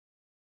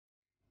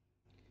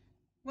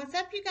What's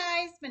up, you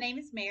guys? My name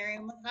is Mary.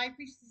 I'm with High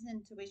Priestess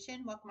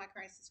Intuition. Welcome, my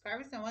current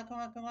subscribers, and welcome,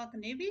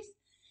 newbies.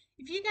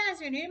 If you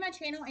guys are new to my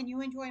channel and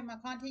you enjoy my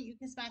content, you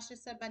can smash the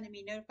sub button to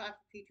be notified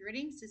for future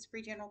readings. This is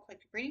free general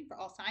collective reading for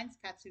all signs,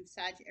 Katsu,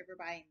 Sag,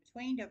 everybody in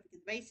between. Don't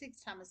forget the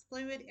basics. Time is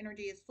fluid.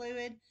 Energy is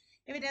fluid.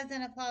 If it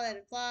doesn't apply, let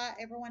it fly.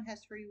 Everyone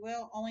has free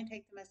will. Only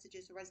take the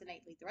messages that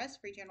resonate. Leave the rest.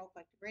 Free general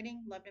collective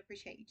reading. Love and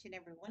appreciate each and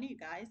every one of you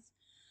guys.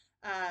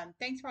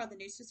 Thanks for all the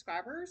new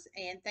subscribers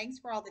and thanks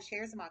for all the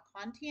shares of my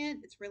content.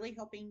 It's really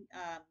helping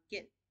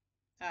get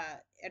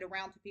it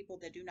around to people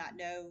that do not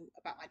know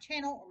about my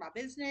channel or my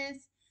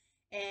business.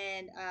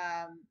 And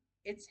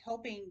it's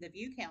helping the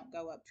view count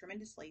go up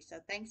tremendously. So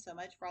thanks so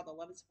much for all the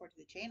love and support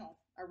to the channel.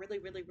 I really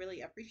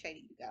appreciate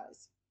it, you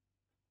guys.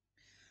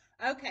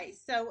 Okay,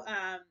 so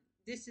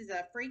this is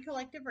a free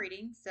collective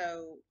reading,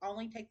 so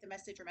only take the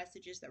message or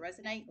messages that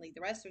resonate. Leave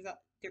the rest.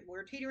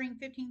 We're teetering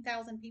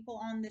 15,000 people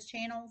on this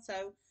channel,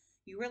 so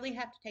you really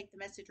have to take the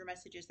message or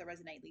messages that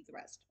resonate. Leave the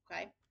rest.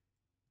 Okay.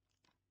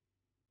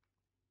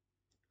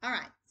 All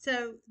right.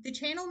 So the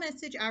channel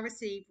message I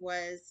received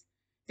was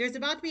there's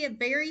about to be a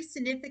very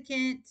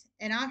significant,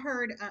 and I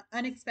heard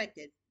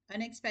unexpected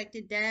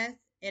death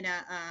in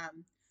a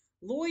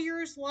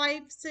lawyer's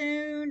life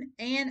soon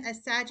and a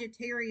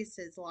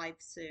Sagittarius's life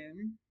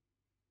soon.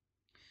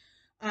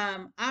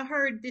 I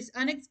heard this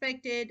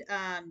unexpected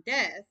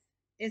death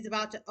is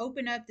about to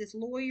open up this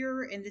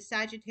lawyer and the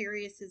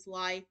Sagittarius's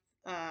life,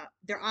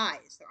 their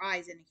eyes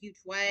in a huge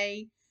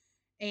way,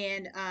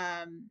 and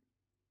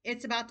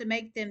it's about to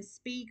make them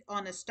speak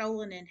on a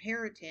stolen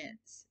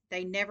inheritance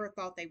they never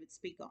thought they would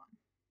speak on.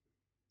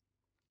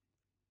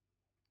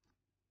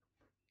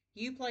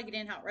 You plug it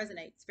in how it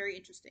resonates. It's very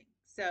interesting.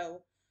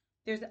 So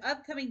there's an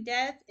upcoming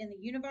death in the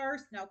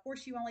universe. Now, of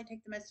course, you only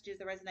take the messages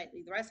that resonate.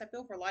 Leave the rest. I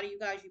feel for a lot of you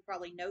guys, you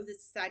probably know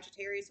this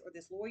Sagittarius or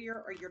this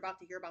lawyer, or you're about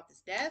to hear about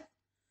this death.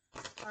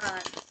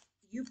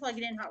 You plug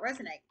it in how it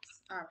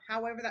resonates,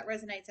 however that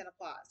resonates and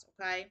applies.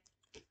 Okay.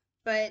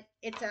 But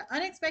it's an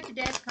unexpected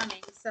death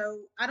coming. So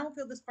I don't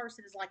feel this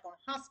person is like on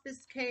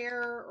hospice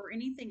care or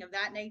anything of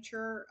that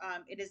nature.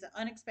 It is an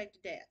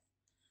unexpected death.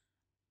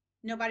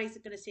 Nobody's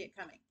going to see it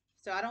coming.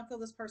 So I don't feel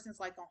this person's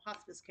like on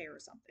hospice care or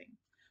something.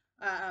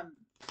 Um,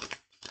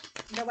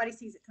 Nobody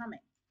sees it coming.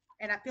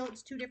 And I feel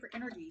it's two different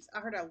energies. I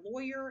heard a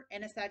lawyer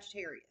and a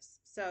Sagittarius.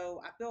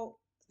 So I feel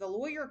the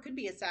lawyer could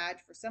be a Sag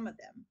for some of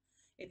them.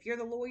 If you're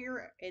the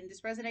lawyer and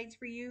this resonates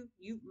for you,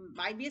 you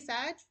might be a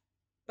Sag,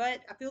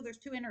 but I feel there's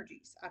two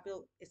energies. I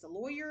feel it's a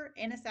lawyer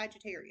and a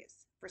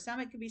Sagittarius. For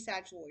some, it could be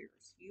Sag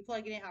lawyers. You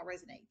plug it in how it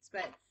resonates.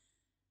 But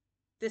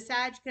the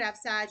Sag could have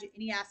Sag in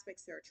any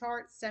aspects of their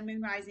charts, Sun,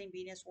 Moon, Rising,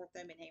 Venus, North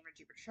Node, Midheaven,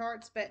 Jupiter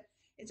charts. But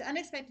it's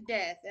unexpected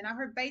death. And I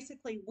heard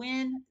basically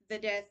when the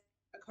death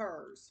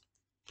occurs,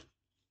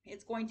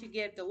 it's going to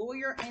give the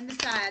lawyer and the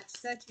Sag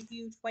such a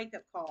huge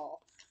wake-up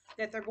call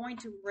that they're going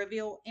to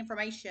reveal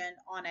information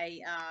on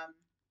a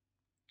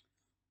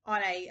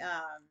on a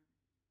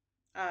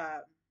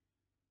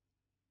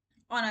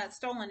on a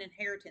stolen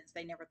inheritance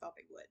they never thought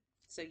they would.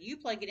 So you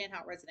plug it in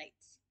how it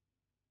resonates.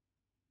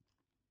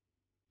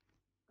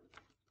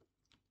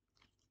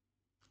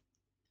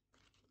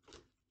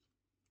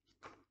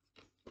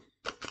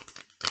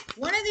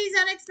 One of these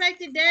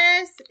unexpected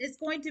deaths is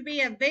going to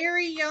be a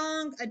very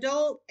young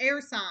adult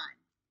air sign.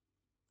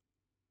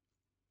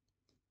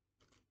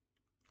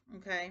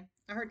 Okay,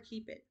 I heard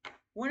keep it.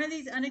 One of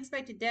these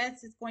unexpected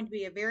deaths is going to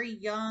be a very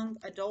young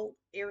adult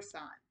air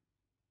sign.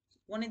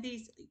 One of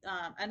these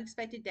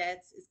unexpected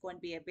deaths is going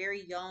to be a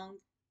very young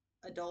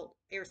adult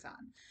air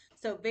sign.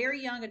 So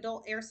very young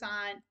adult air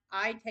sign,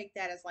 I take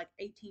that as like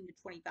 18 to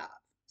 25.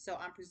 So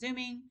I'm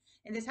presuming,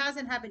 and this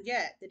hasn't happened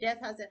yet. The death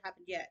hasn't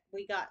happened yet.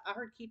 I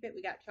heard keep it,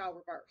 we got child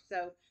reverse.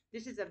 So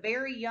this is a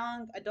very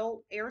young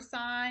adult air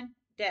sign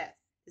death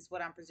is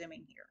what I'm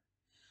presuming here.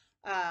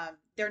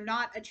 They're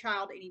not a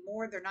child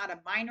anymore. They're not a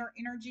minor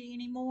energy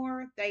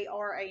anymore. They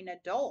are an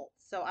adult.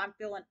 So I'm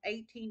feeling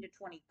 18 to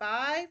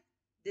 25,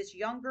 this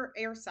younger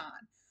air sign.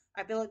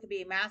 I feel it could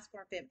be a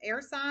masculine or fem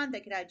air sign. They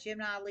could have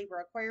Gemini,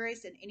 Libra,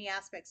 Aquarius in any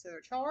aspects of their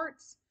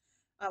charts.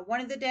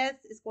 One of the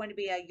deaths is going to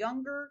be a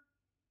younger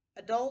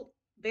adult,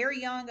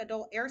 very young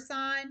adult air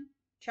sign.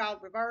 Child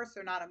reverse,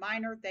 they're not a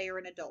minor. They are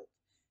an adult.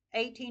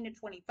 18 to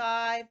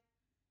 25,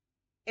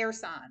 air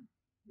sign.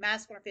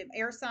 Masculine or fem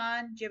air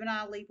sign,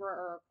 Gemini, Libra,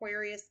 or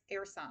Aquarius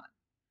air sign.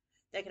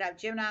 They could have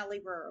Gemini,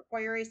 Libra, or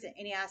Aquarius in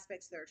any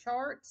aspects of their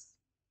charts,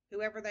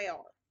 whoever they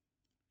are.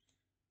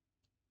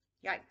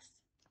 Yikes.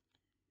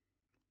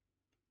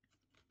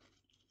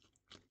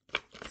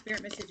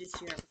 Spirit messages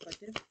to your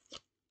collective.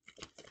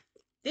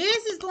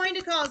 This is going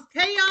to cause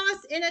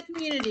chaos in a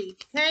community.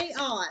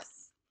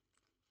 Chaos.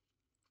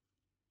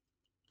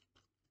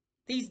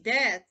 These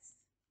deaths.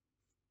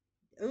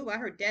 Ooh, I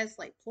heard deaths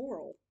like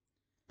plural.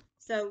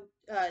 So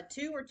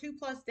 2 or 2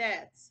 plus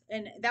deaths.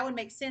 And that would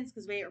make sense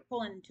because we are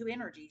pulling two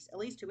energies, at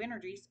least two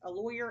energies, a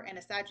lawyer and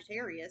a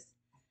Sagittarius.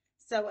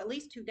 So at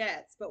least 2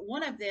 deaths. But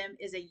one of them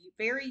is a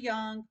very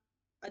young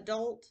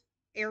adult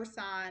air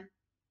sign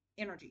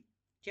energy.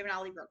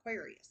 Gemini, Libra,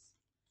 Aquarius.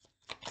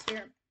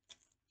 Spirit.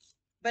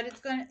 but it's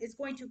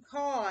going to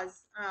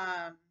cause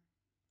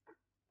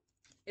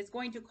it's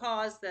going to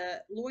cause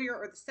the lawyer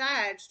or the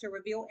Sag to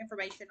reveal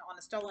information on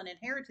a stolen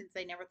inheritance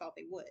they never thought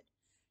they would.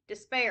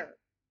 Despair.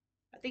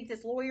 I think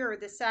this lawyer or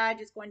this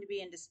Sag is going to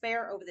be in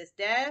despair over this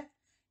death.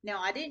 Now,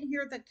 I didn't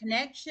hear the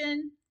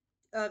connection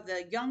of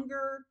the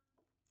younger.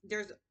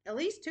 There's at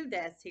least two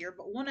deaths here,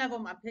 but one of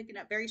them I'm picking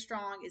up very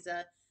strong is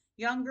a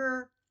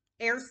younger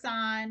air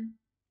sign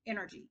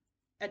energy,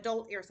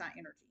 adult air sign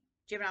energy,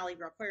 Gemini,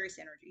 Libra, Aquarius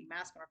energy,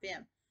 masculine or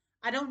femme.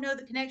 I don't know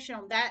the connection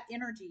on that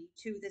energy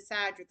to the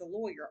Sag or the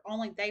lawyer.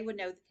 Only they would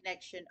know the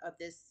connection of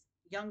this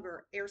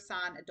younger air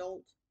sign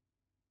adult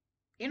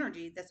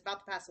energy that's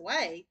about to pass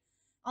away.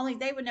 Only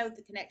they would know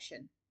the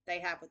connection they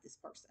have with this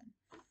person.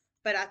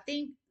 But I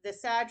think the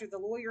Sag or the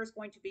lawyer is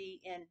going to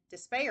be in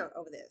despair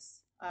over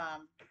this.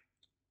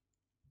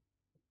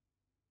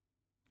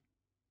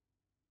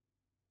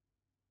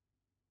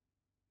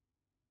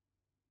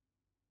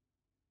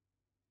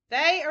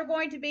 They are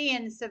going to be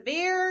in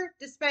severe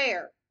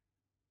despair.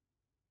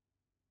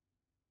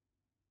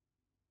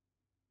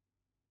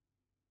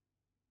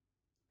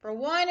 For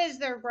one is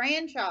their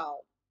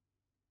grandchild.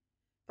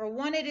 For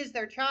one, it is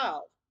their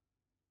child.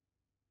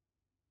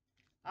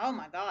 Oh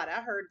my God,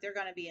 I heard they're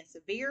going to be in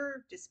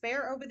severe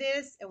despair over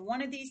this. In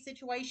one of these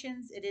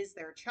situations, it is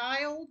their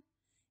child.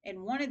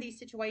 In one of these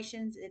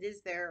situations, it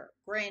is their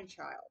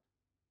grandchild.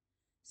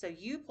 So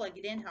you plug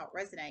it in how it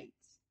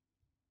resonates.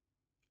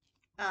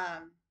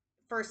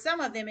 For some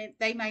of them, it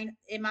might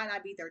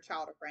not be their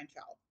child or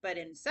grandchild, but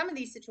in some of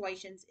these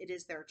situations, it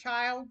is their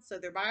child, so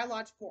their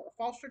biological or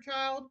foster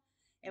child.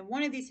 And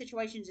one of these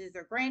situations is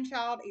their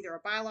grandchild, either a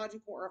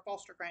biological or a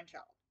foster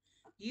grandchild.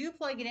 You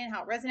plug it in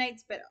how it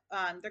resonates, but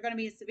they're going to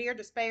be in severe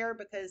despair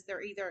because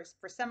they're either,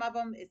 for some of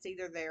them, it's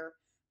either their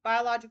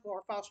biological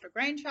or foster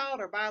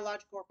grandchild or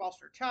biological or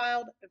foster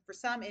child. And for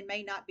some, it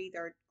may not be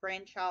their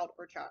grandchild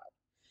or child.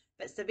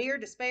 But severe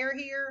despair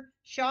here,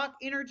 shock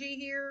energy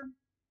here.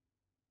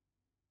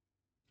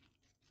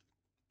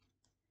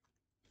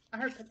 I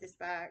heard put this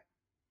back.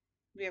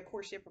 We have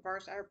course ship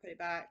reversed. I heard put it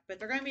back. But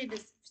they're going to be in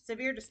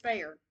severe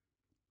despair.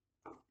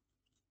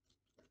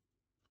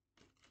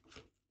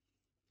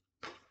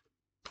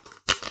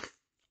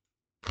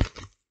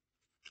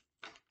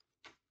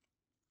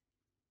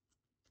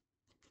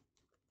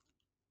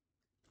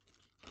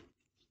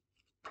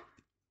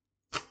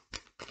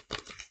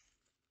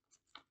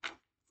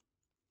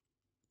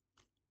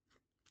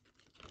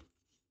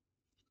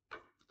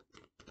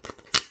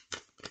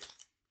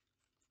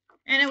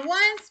 And a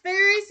once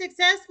very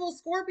successful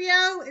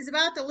Scorpio is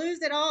about to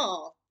lose it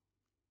all.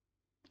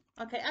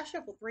 Okay, I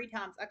shuffled 3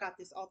 times. I got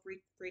this all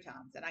three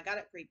times, and I got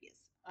it previous.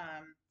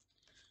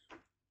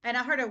 And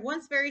I heard a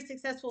once very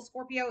successful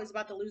Scorpio is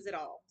about to lose it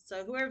all.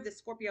 So whoever this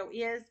Scorpio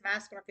is,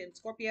 masculine or feminine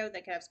Scorpio,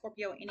 they could have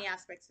Scorpio in any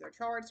aspects of their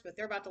charts, but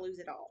they're about to lose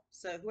it all.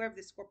 So whoever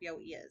this Scorpio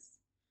is.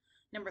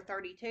 Number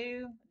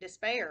 32,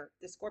 despair.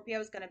 The Scorpio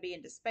is going to be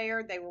in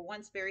despair. They were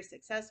once very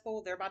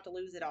successful. They're about to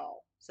lose it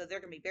all. So they're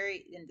going to be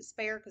very in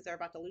despair because they're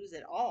about to lose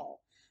it all.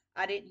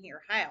 I didn't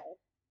hear how.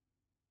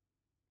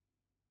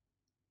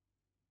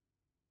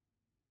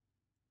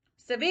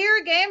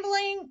 Severe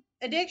gambling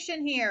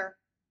addiction here.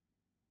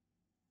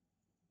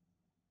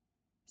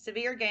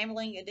 Severe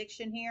gambling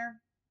addiction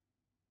here.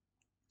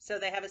 So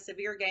they have a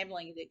severe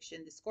gambling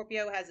addiction. The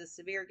Scorpio has a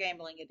severe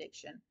gambling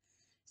addiction.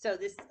 So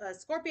this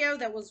Scorpio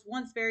that was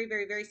once very,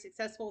 very, very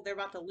successful, they're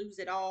about to lose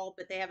it all,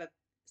 but they have a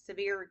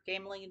severe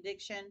gambling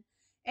addiction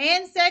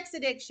and sex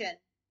addiction.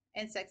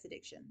 And sex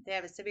addiction. They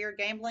have a severe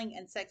gambling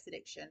and sex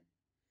addiction.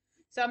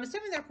 So I'm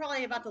assuming they're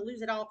probably about to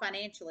lose it all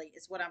financially,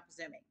 is what I'm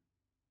presuming.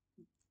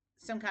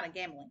 Some kind of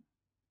gambling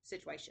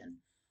situation.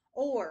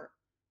 Or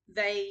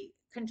they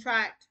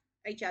contract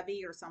HIV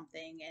or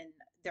something and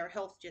their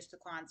health just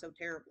declines so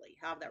terribly,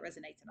 how that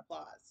resonates and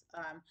applies.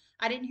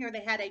 I didn't hear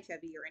they had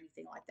HIV or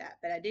anything like that,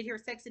 but I did hear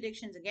sex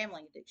addictions and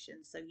gambling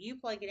addictions. So you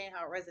plug it in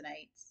how it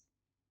resonates.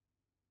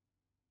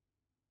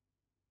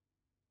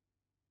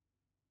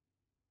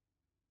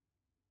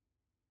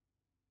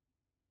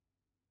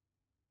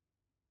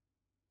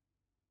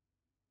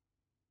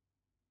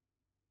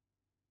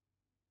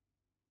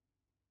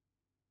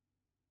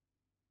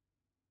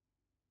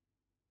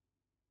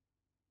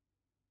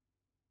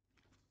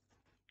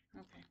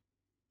 Okay.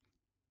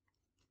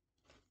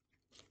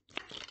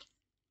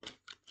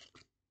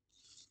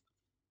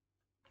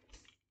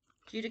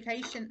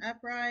 Adjudication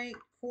upright.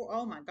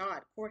 Oh my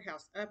God,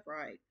 courthouse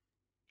upright.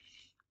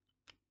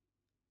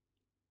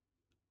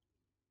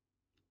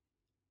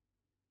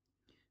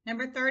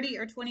 Number 30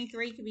 or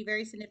 23 could be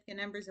very significant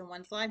numbers in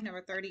one's life.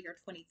 Number 30 or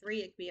 23,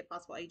 it could be a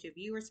possible age of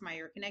you or somebody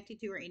you're connected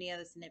to or any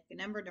other significant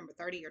number. Number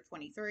 30 or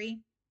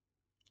 23.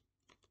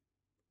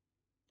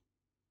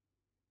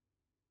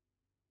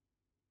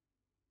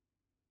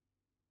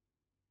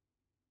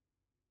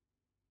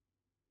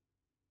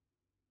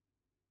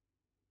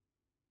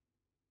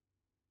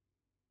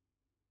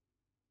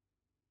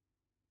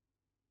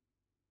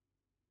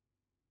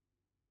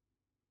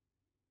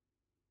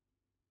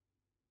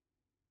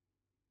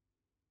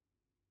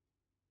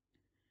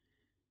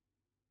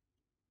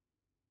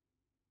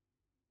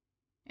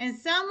 And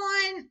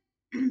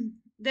someone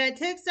that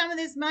took some of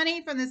this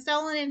money from the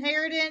stolen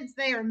inheritance,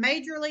 they are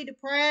majorly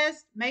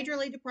depressed,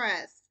 majorly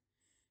depressed.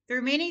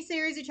 Through many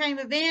series of chain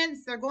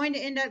events, they're going to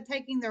end up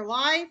taking their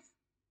life.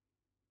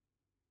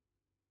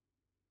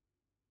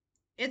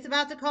 It's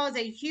about to cause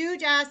a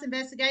huge ass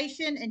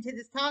investigation into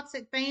this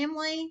toxic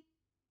family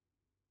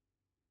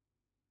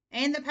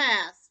and the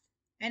past.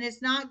 And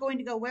it's not going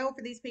to go well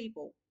for these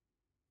people.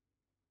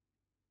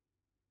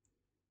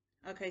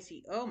 Okay,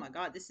 see, oh my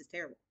God, this is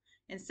terrible.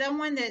 And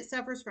someone that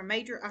suffers from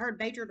I heard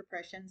major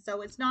depression.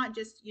 So it's not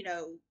just,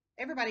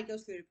 everybody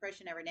goes through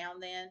depression every now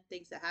and then,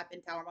 things that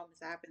happen, tower moments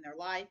that happen in their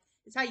life.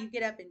 It's how you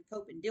get up and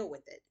cope and deal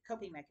with it,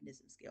 coping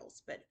mechanism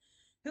skills. But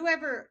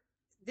whoever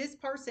this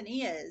person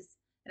is,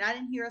 and I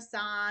didn't hear a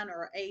sign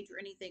or age or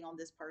anything on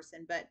this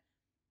person, but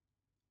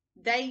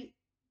they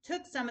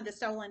took some of the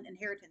stolen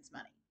inheritance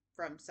money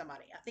from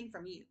somebody. I think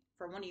from you,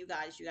 from one of you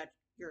guys, you got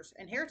your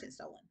inheritance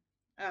stolen.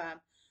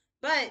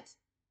 But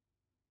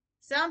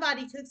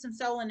somebody took some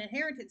stolen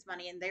inheritance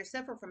money and they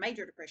suffer from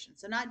major depression.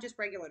 So not just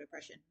regular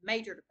depression,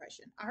 major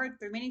depression. I heard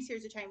through many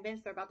series of chain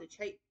events, they're about to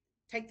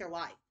take their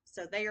life.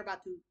 So they are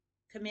about to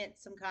commit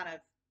some kind of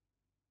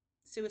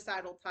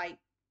suicidal type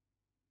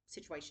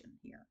situation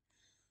here.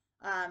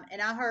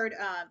 And I heard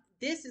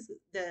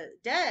the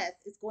death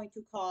is going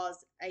to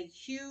cause a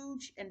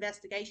huge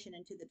investigation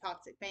into the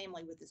toxic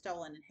family with the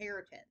stolen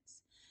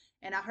inheritance.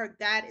 And I heard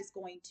that is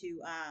going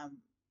to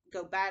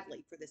go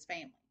badly for this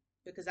family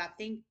because I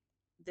think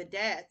the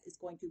death is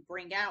going to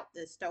bring out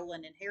the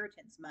stolen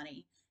inheritance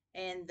money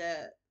and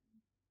the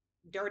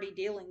dirty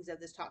dealings of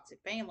this toxic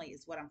family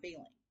is what I'm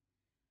feeling.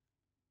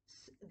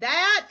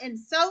 That and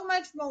so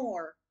much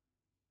more.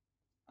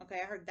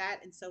 Okay, I heard that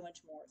and so much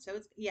more. So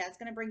it's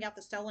going to bring out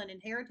the stolen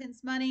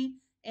inheritance money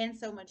and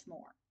so much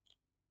more.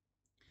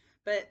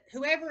 But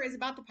whoever is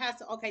about to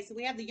pass, okay, so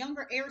we have the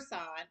younger air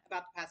sign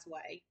about to pass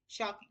away.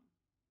 Shocking.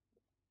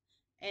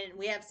 And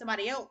we have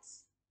somebody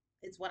else.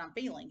 It's what I'm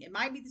feeling. It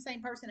might be the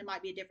same person. It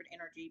might be a different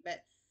energy, but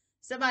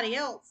somebody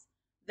else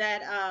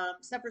that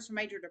suffers from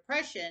major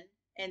depression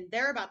and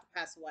they're about to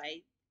pass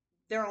away,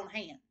 their own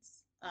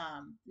hands.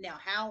 Now,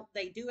 how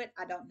they do it,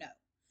 I don't know.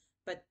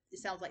 But it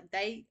sounds like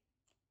they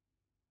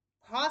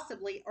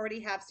possibly already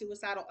have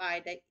suicidal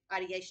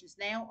ideations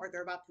now, or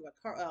they're about to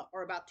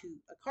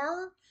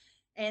occur,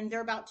 and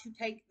they're about to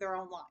take their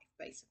own life,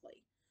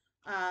 basically.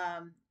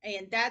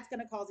 And that's going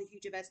to cause a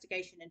huge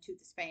investigation into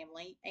this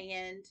family,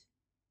 and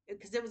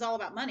because it was all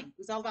about money, it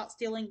was all about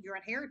stealing your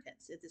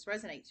inheritance. If this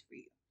resonates for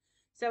you,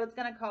 so it's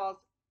going to cause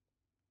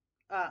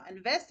an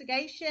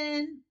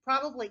investigation,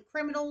 probably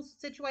criminal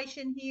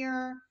situation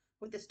here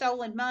with the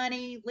stolen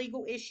money,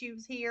 legal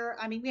issues here.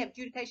 I mean, we have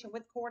adjudication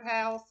with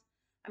courthouse.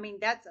 I mean,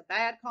 that's a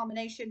bad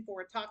combination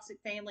for a toxic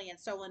family and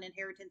stolen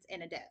inheritance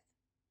and a death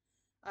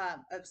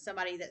of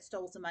somebody that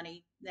stole some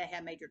money that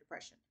had major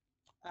depression.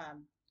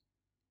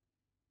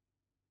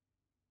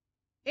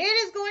 It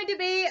is going to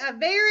be a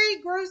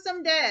very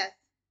gruesome death.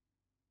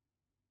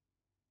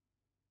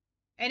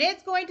 And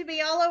it's going to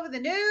be all over the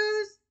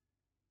news.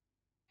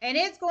 And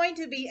it's going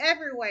to be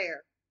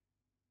everywhere.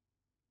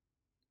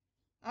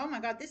 Oh my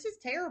God, this is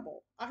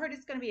terrible. I heard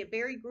it's going to be a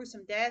very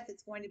gruesome death.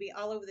 It's going to be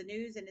all over the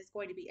news and it's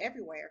going to be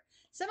everywhere.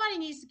 Somebody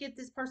needs to get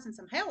this person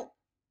some help.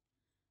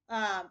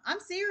 I'm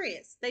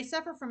serious. They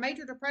suffer from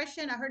major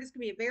depression. I heard it's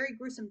going to be a very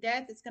gruesome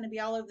death. It's going to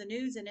be all over the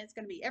news and it's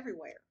going to be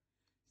everywhere.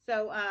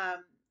 So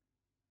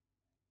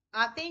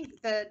I think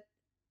that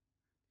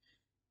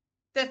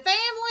the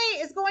family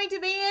is going to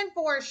be in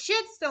for a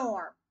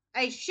shitstorm,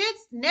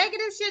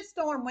 negative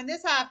shitstorm when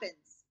this happens.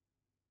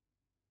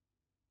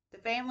 The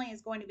family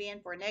is going to be in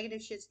for a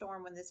negative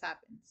shitstorm when this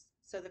happens.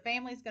 So the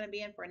family is going to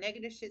be in for a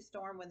negative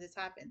shitstorm when this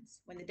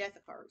happens, when the death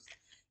occurs.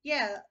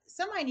 Yeah,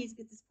 somebody needs to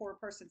get this poor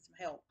person some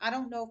help. I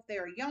don't know if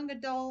they're a young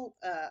adult,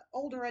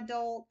 older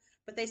adult,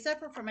 but they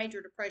suffer from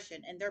major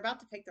depression and they're about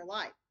to take their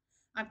life.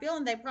 I'm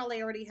feeling they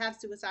probably already have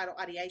suicidal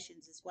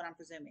ideations, is what I'm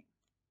presuming.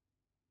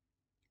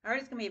 I heard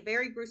it's going to be a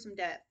very gruesome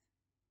death.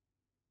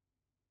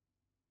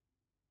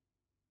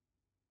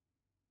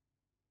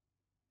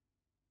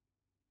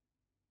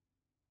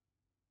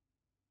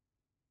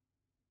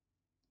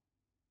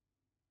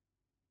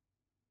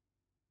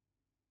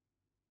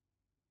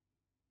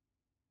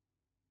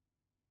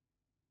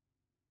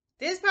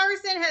 This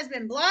person has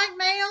been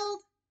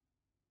blackmailed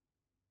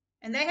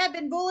and they have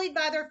been bullied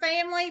by their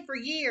family for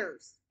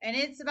years. And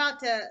it's about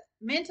to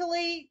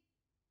mentally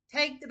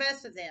take the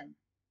best of them.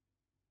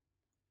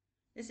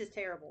 This is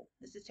terrible.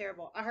 This is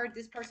terrible. I heard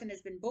this person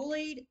has been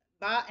bullied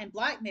by and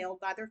blackmailed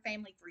by their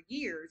family for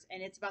years,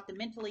 and it's about to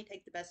mentally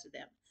take the best of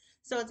them.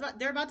 So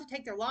they're about to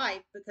take their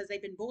life because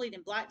they've been bullied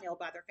and blackmailed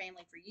by their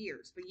family for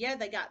years. But yeah,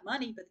 they got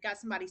money, but they got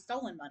somebody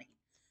stolen money.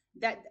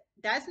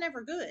 That's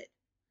never good.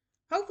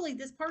 Hopefully,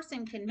 this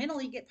person can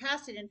mentally get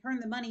past it and turn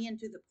the money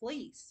into the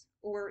police,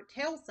 or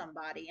tell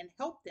somebody and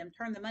help them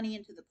turn the money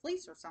into the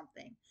police or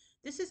something.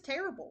 This is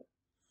terrible.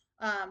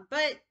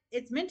 But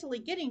it's mentally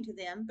getting to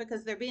them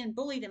because they're being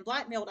bullied and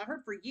blackmailed, I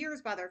heard, for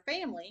years by their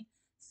family.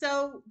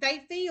 So they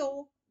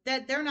feel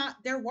that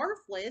they're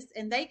worthless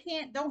and they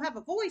don't have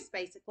a voice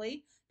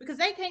basically because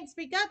they can't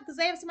speak up because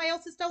they have somebody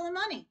else's stolen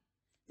money.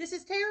 This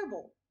is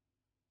terrible.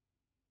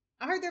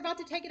 I heard they're about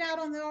to take it out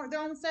on their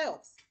own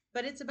selves.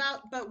 But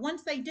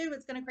once they do,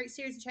 it's going to create a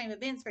series of chain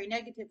events very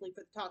negatively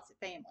for the toxic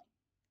family.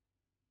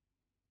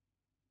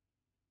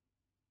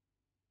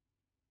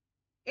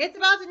 It's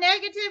about to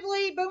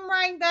negatively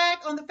boomerang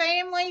back on the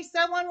family.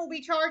 Someone will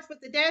be charged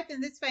with the death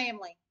in this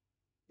family,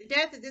 the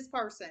death of this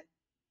person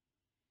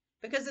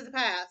because of the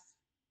past.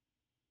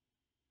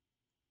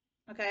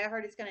 Okay, I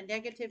heard it's going to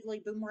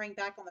negatively boomerang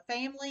back on the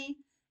family,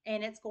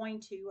 and it's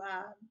going to,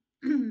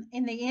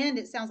 in the end,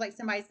 it sounds like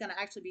somebody's going to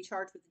actually be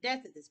charged with the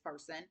death of this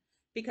person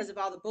because of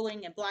all the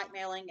bullying and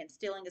blackmailing and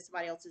stealing of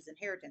somebody else's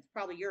inheritance,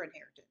 probably your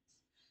inheritance.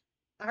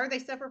 I heard they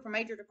suffer from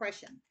major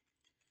depression.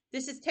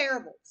 This is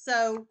terrible.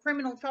 So,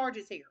 criminal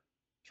charges here.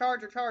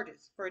 Charges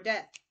for a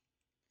death.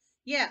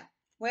 Yeah.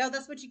 Well,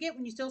 that's what you get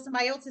when you steal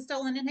somebody else's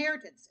stolen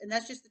inheritance. And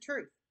that's just the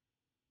truth.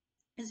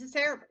 This is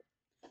terrible.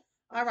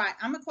 All right.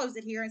 I'm going to close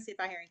it here and see if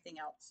I hear anything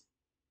else.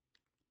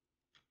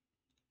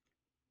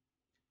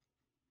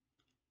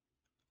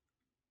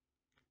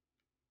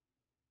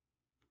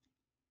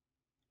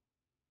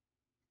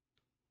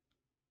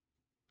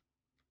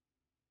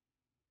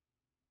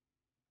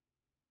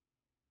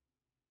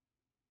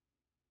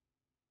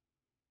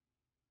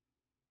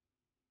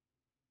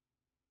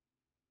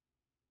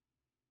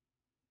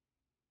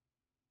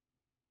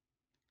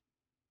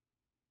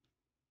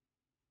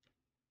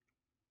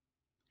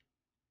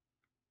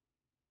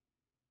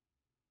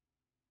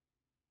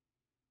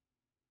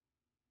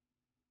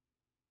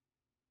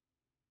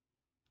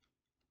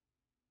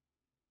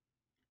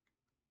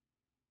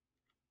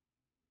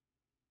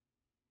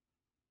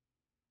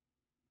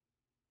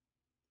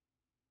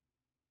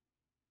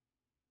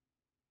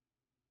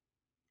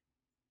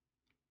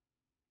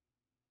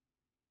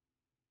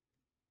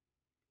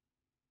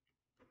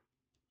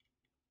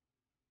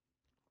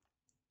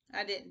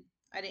 I didn't.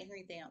 I didn't hear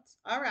anything else.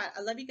 All right. I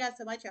love you guys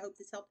so much. I hope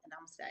this helped, and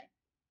namaste.